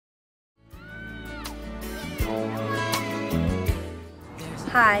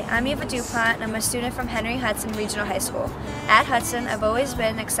Hi, I'm Eva DuPont and I'm a student from Hudson Regional High School. At Hudson, I've always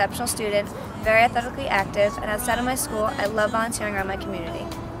been an exceptional student, very athletically active, and outside of my school, I love volunteering around my community.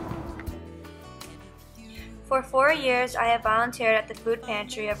 For 4 years, I have volunteered at the food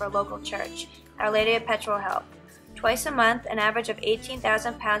pantry of our local church, Our Lady of Perpetual Help. Twice a month, an average of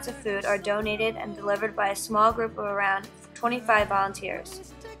 18,000 pounds of food are donated and delivered by a small group of around 25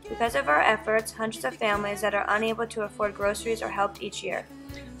 volunteers. Because of our efforts, hundreds of families that are unable to afford groceries are helped each year.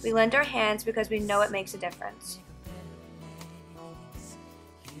 We lend our hands because we know it makes a difference.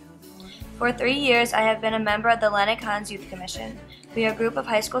 For 3 years, I have been a member of the Atlantic Highlands Youth Commission. We are a group of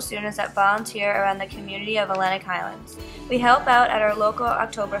high school students that volunteer around the community of Atlantic Highlands. We help out at our local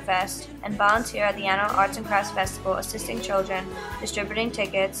Oktoberfest and volunteer at the annual Arts and Crafts Festival, assisting children, distributing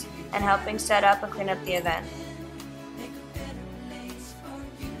tickets, and helping set up and clean up the event.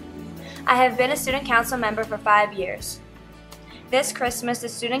 I have been a student council member for 5 years. This Christmas, the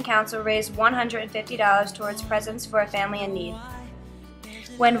student council raised $150 towards presents for a family in need.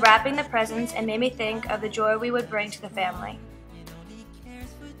 When wrapping the presents, it made me think of the joy we would bring to the family.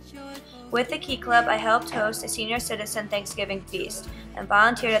 With the Key Club, I helped host a senior citizen Thanksgiving feast and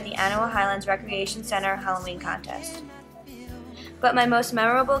volunteered at the annual Highlands Recreation Center Halloween contest. But my most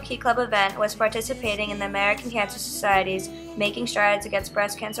memorable Key Club event was participating in the American Cancer Society's Making Strides Against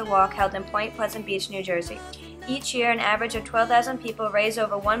Breast Cancer Walk held in Point Pleasant Beach, New Jersey. Each year, an average of 12,000 people raise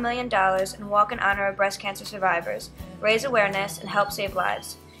over $1 million and walk in honor of breast cancer survivors, raise awareness, and help save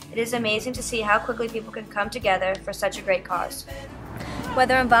lives. It is amazing to see how quickly people can come together for such a great cause.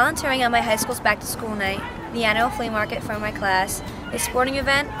 Whether I'm volunteering at my high school's back-to-school night, the annual flea market for my class, a sporting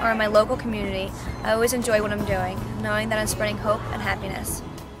event, or in my local community, I always enjoy what I'm doing, knowing that I'm spreading hope and happiness.